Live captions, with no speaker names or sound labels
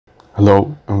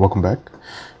Hello and welcome back.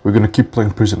 We're gonna keep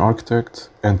playing Prison Architect,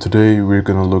 and today we're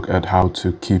gonna look at how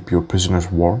to keep your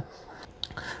prisoners warm.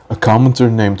 A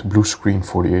commenter named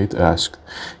BlueScreen48 asked,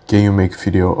 can you make a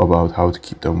video about how to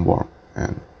keep them warm?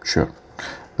 And sure,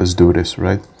 let's do this,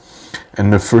 right?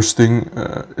 And the first thing,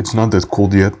 it's not that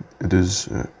cold yet. It is,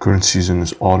 current season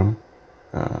is autumn.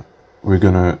 We're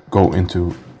gonna go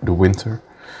into the winter,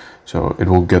 so it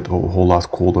will get a whole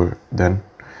lot colder then.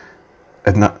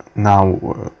 And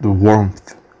now the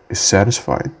warmth is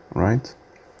satisfied, right?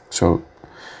 So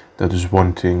that is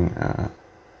one thing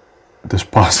that's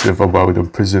positive about the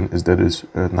prison, is that it's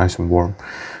nice and warm.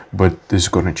 But this is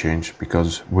gonna change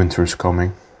because winter is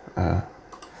coming.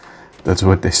 That's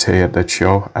what they say at that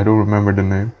show. I don't remember the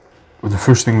name. But the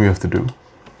first thing we have to do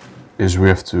is we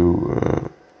have to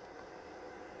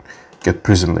get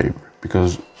prison labor,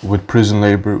 because with prison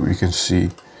labor we can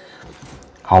see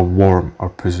how warm our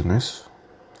prison is,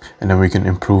 and then we can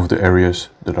improve the areas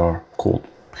that are cold.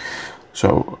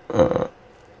 So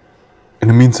in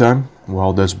the meantime,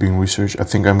 while that's being researched, I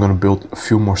think I'm gonna build a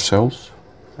few more cells.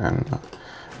 And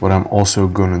what I'm also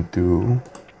gonna do,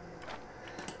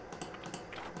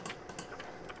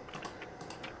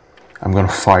 I'm gonna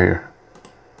fire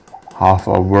half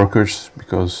our workers,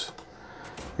 because,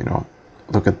 you know,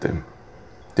 look at them,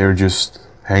 they're just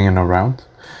hanging around.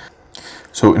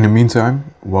 So in the meantime,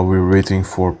 while we're waiting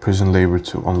for prison labor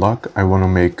to unlock, I want to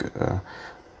make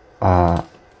a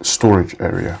storage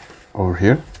area over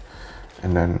here,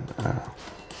 and then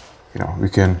you know, we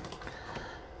can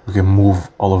move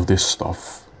all of this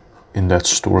stuff in that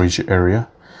storage area.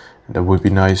 And that would be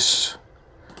nice.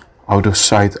 Out of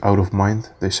sight, out of mind,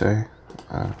 they say.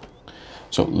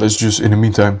 So let's just, in the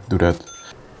meantime, do that.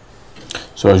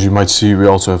 So as you might see, we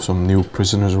also have some new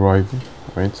prisoners arriving,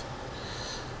 right?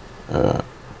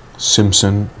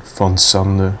 Simpson, Van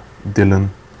Sande, Dylan,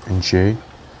 and Jay.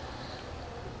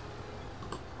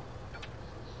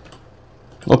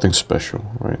 Nothing special,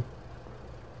 right?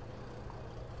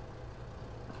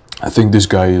 I think this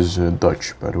guy is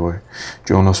Dutch, by the way.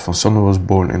 Jonas Van Sande was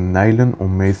born in Nijlen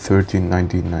on May 13,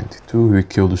 1992. He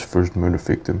killed his first murder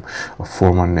victim, a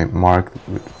foreman named Mark,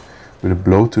 with a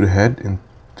blow to the head in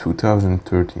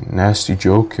 2013. Nasty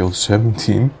Joe killed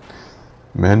 17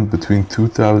 men between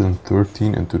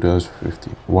 2013 and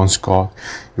 2015. Once caught,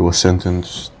 he was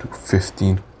sentenced to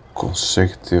 15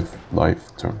 consecutive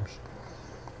life terms.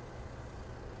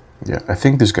 Yeah, I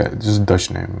think this is a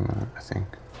Dutch name, I think.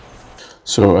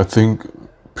 So I think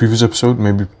previous episode,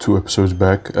 maybe 2 episodes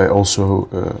back, I also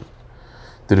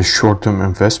did a short-term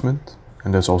investment,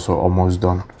 and that's also almost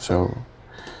done. So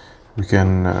we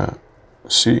can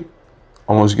see,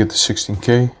 almost get to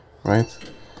 16k, right?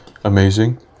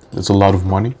 Amazing. That's a lot of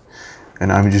money,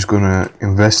 and I'm just gonna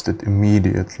invest it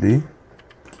immediately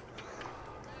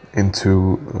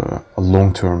into a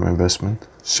long-term investment.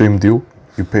 Same deal,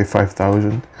 you pay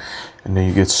 5,000 and then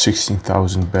you get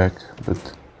 16,000 back, but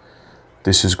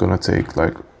this is gonna take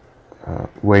like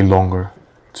way longer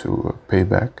to pay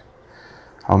back.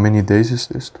 How many days is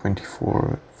this?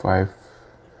 24, 5,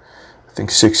 I think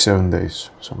 6-7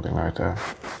 days, something like that.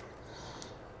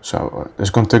 So it's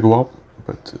gonna take a while,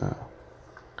 but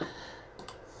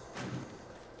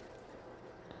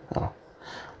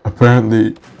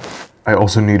apparently I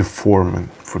also need a foreman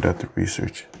for that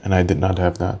research, and I did not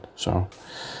have that, so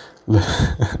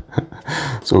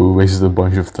so we wasted a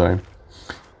bunch of time.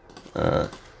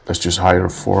 Let's just hire a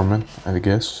foreman, I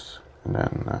guess. And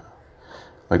then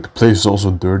like, the place is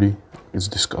also dirty, it's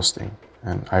disgusting,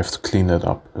 and I have to clean that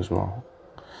up as well.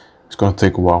 It's gonna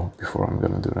take a while before I'm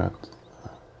gonna do that.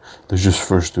 Let's just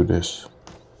first do this.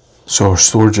 So our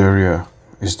storage area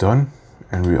is done,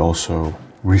 and we also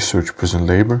research prison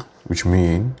labor, which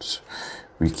means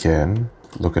we can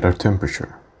look at our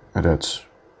temperature, and that's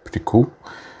pretty cool.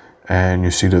 And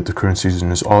you see that the current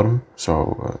season is autumn,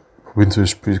 so winter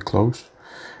is pretty close.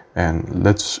 And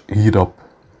let's heat up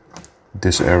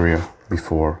this area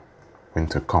before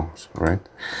winter comes, right?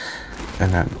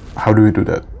 And then how do we do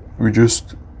that? We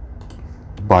just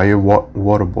buy a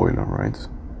water boiler, right?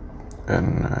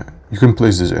 And you can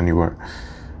place this anywhere.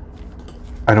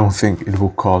 I don't think it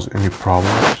will cause any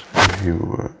problems if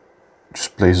you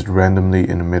just place it randomly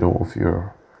in the middle of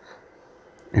your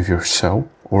cell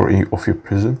or of your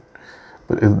prison,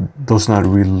 but it does not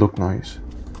really look nice.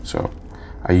 So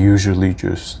I usually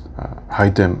just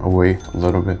hide them away a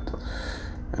little bit,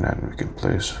 and then we can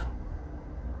place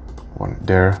one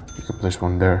there, you can place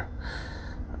one there.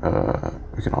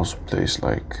 We can also place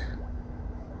like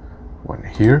one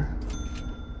here,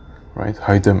 right?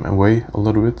 Hide them away a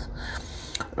little bit.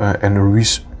 And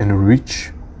the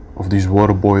reach of these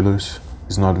water boilers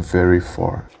is not very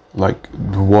far. like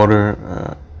the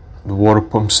water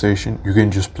pump station, you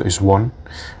can just place one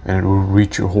and it will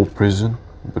reach your whole prison,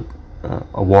 but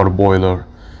a water boiler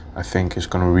I think is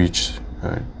gonna reach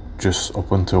just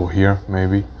up until here,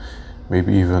 maybe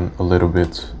even a little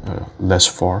bit less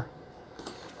far.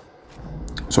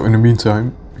 So in the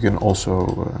meantime, you can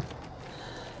also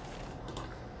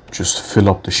just fill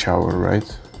up the shower,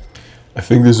 right? I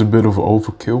think this is a bit of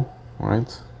overkill,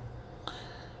 right?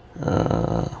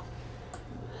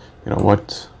 You know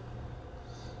what?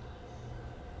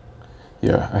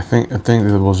 Yeah, I think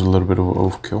that was a little bit of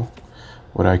overkill.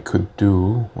 What I could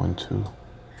do,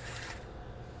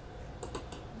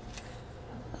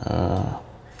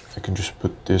 I can just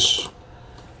put this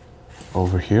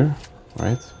over here,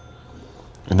 right?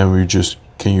 And then we just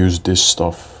can use this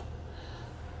stuff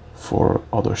for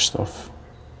other stuff.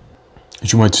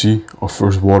 As you might see, our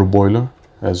first water boiler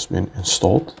has been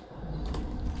installed.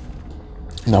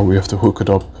 Now we have to hook it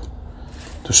up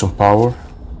to some power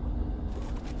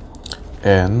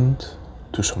and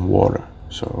to some water.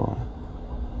 So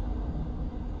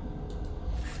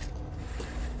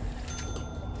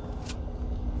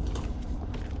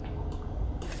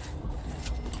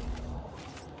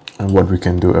and what we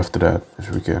can do after that is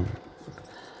we can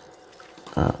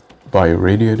buy a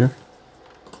radiator.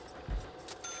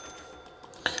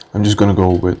 I'm just gonna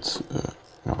go with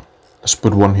no, let's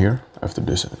put one here after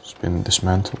this has been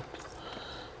dismantled,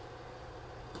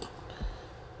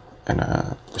 and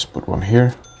let's put one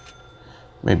here,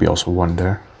 maybe also one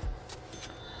there,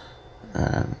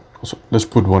 and also let's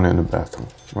put one in the bathroom,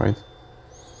 right?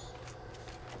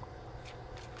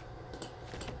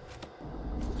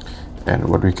 And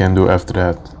what we can do after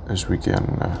that is we can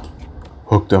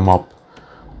hook them up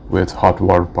with hot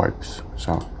water pipes.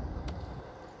 So,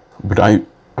 but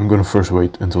I'm gonna first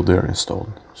wait until they're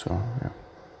installed. So yeah,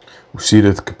 we see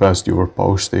that the capacity of our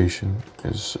power station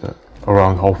is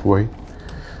around halfway.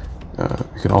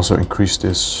 We can also increase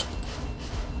this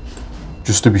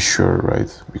just to be sure,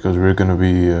 right? Because we're gonna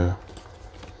be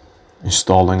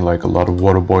installing like a lot of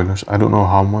water boilers. I don't know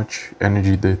how much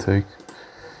energy they take,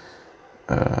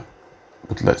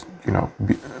 but let's, you know,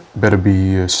 better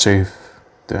be safe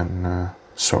than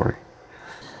sorry.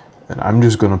 And I'm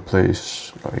just gonna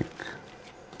place like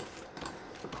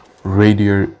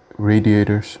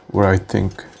radiators where I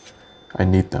think I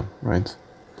need them, right?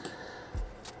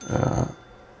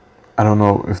 I don't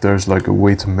know if there's like a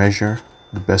way to measure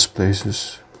the best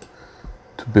places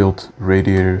to build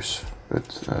radiators,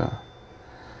 but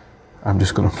I'm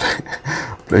just gonna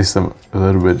place them a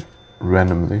little bit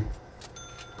randomly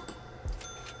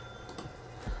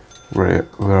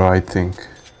where I think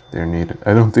they're needed.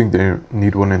 I don't think they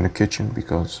need one in the kitchen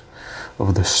because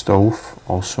of the stove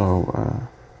also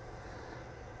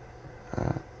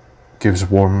gives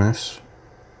warmness,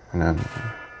 and then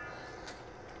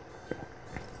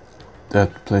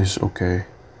that place is okay.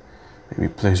 Maybe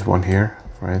place one here,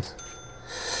 right?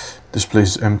 This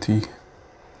place is empty.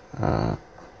 Yeah,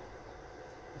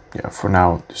 for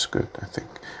now this is good, I think.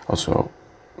 Also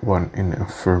one in the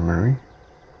infirmary.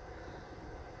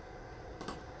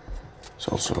 It's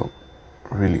also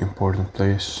a really important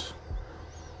place.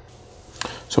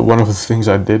 So one of the things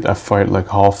I did, I fired like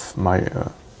half my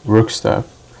work staff,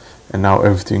 and now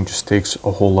everything just takes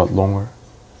a whole lot longer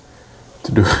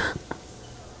to do.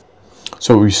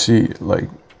 So we see like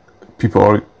people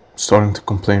are starting to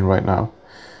complain right now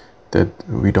that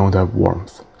we don't have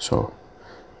warmth. So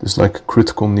there's like a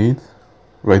critical need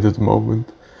right at the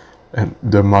moment, and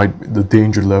the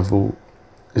danger level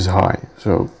is high.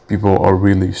 So people are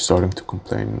really starting to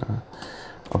complain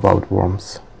about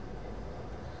warmth.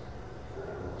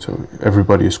 So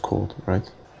everybody is cold, right?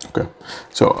 Okay,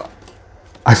 so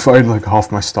I fired like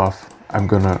half my stuff. I'm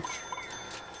gonna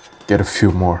get a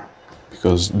few more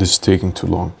because this is taking too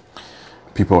long.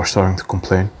 People are starting to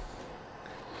complain,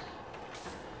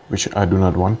 which I do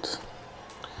not want.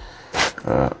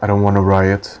 I don't want a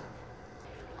riot.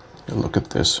 Look at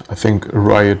this. I think a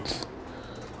riot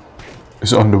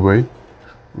is on the way,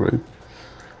 right?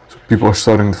 So people are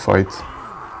starting to fight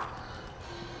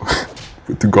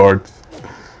with the guard.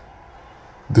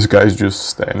 This guy's just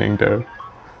standing there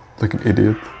like an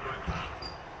idiot.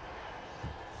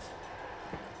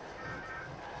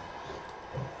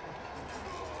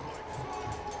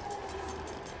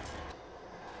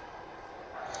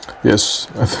 Yes,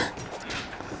 I think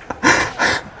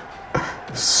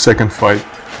second fight.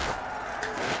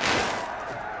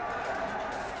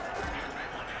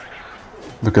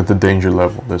 Look at the danger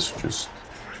level. That's just,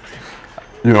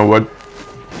 you know what?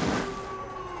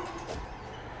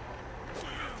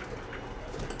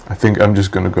 I think I'm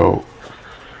just gonna go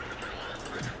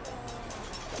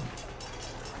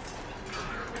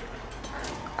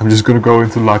I'm just gonna go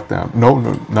into lockdown. No,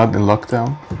 not in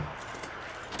lockdown.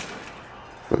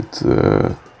 But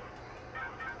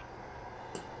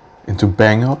into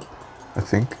bang up, I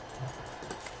think.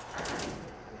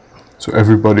 So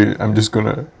everybody, I'm just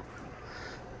gonna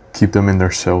keep them in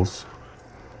their cells.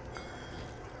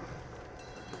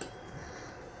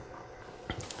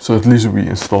 So at least we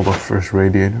installed our first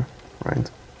radiator, right?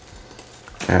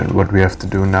 And what we have to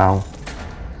do now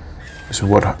is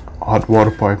hot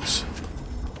water pipes.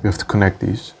 We have to connect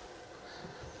these.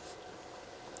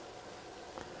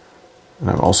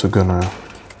 And I'm also gonna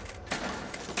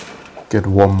get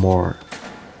one more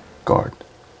guard.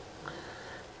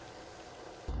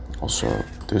 Also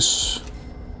this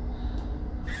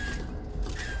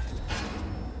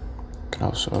can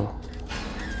also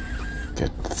get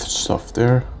stuff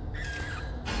there,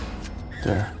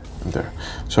 and there.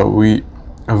 So we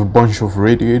have a bunch of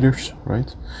radiators,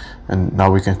 right? And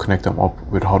now we can connect them up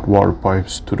with hot water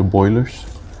pipes to the boilers.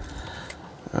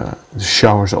 The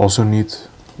showers also need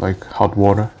like hot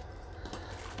water.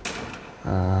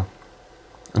 And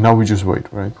now we just wait,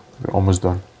 right? We're almost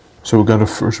done. So we got our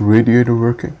first radiator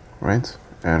working, right?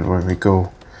 And when we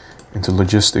go into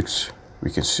logistics,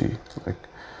 we can see like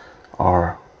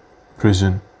our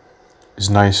prison is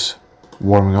nice,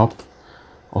 warming up.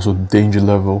 Also danger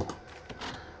level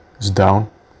is down.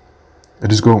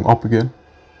 It is going up again.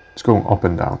 It's going up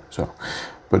and down. So,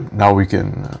 but now we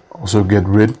can also get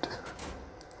rid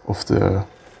of the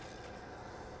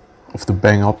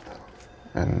bang up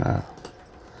and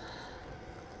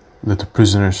let the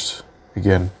prisoners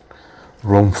again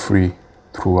roam free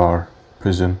through our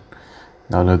prison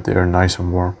now that they're nice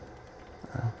and warm.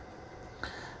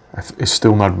 It's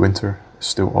still not winter, it's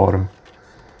still autumn,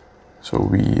 so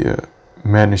we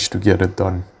managed to get it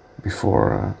done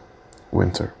before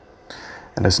winter,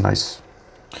 and that's nice.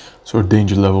 So our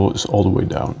danger level is all the way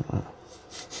down.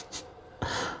 It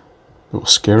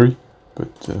was scary,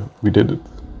 but we did it.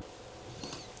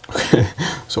 Okay,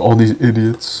 so all these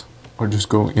idiots are just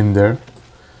going in there.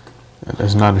 And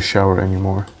there's not a shower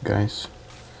anymore, guys.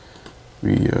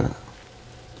 We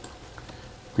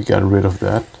got rid of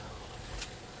that.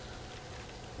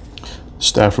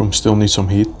 Staff room still needs some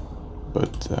heat,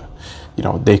 but you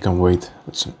know, they can wait.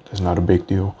 It's not a big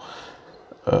deal.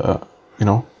 You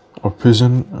know, our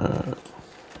prison,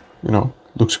 you know,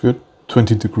 looks good.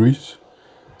 20 degrees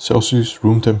Celsius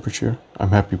room temperature. I'm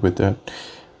happy with that.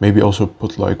 Maybe also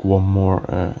put like one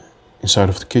more inside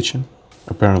of the kitchen.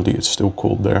 Apparently it's still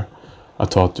cold there. I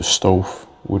thought the stove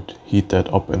would heat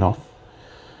that up enough,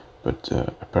 but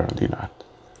apparently not.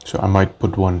 So I might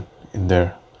put one in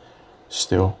there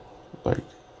still. Like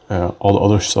all the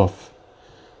other stuff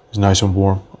is nice and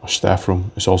warm. Our staff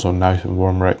room is also nice and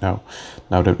warm right now,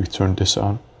 now that we turned this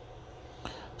on.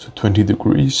 So 20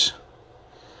 degrees,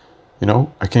 you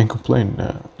know, I can't complain.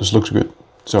 This looks good.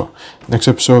 So next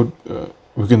episode,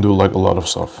 we can do like a lot of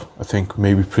stuff. I think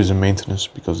maybe prison maintenance,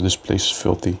 because this place is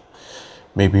filthy.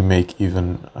 Maybe make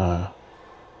even a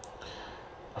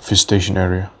visitation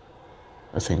area.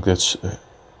 I think that's it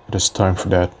is time for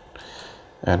that.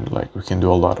 And like we can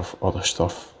do a lot of other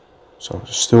stuff. So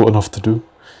there's still enough to do.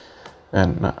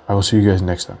 And I will see you guys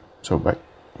next time. So bye.